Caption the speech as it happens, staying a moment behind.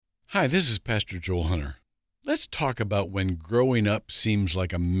Hi, this is Pastor Joel Hunter. Let's talk about when growing up seems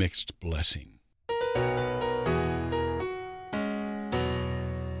like a mixed blessing.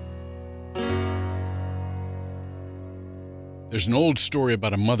 There's an old story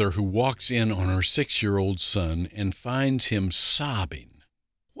about a mother who walks in on her 6-year-old son and finds him sobbing.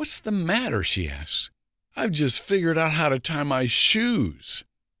 "What's the matter?" she asks. "I've just figured out how to tie my shoes."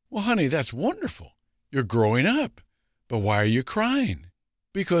 "Well, honey, that's wonderful. You're growing up. But why are you crying?"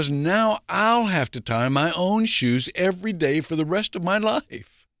 "Because now I'll have to tie my own shoes every day for the rest of my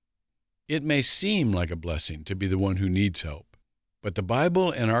life." It may seem like a blessing to be the one who needs help, but the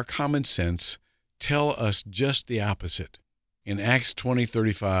Bible and our common sense tell us just the opposite. In Acts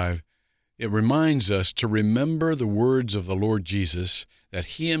 20:35, it reminds us to remember the words of the Lord Jesus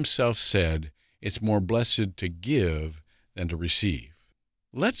that He Himself said, "It's more blessed to give than to receive."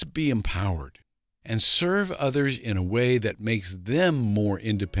 Let's be empowered and serve others in a way that makes them more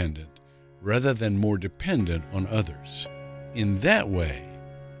independent rather than more dependent on others. In that way,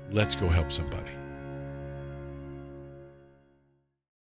 let's go help somebody.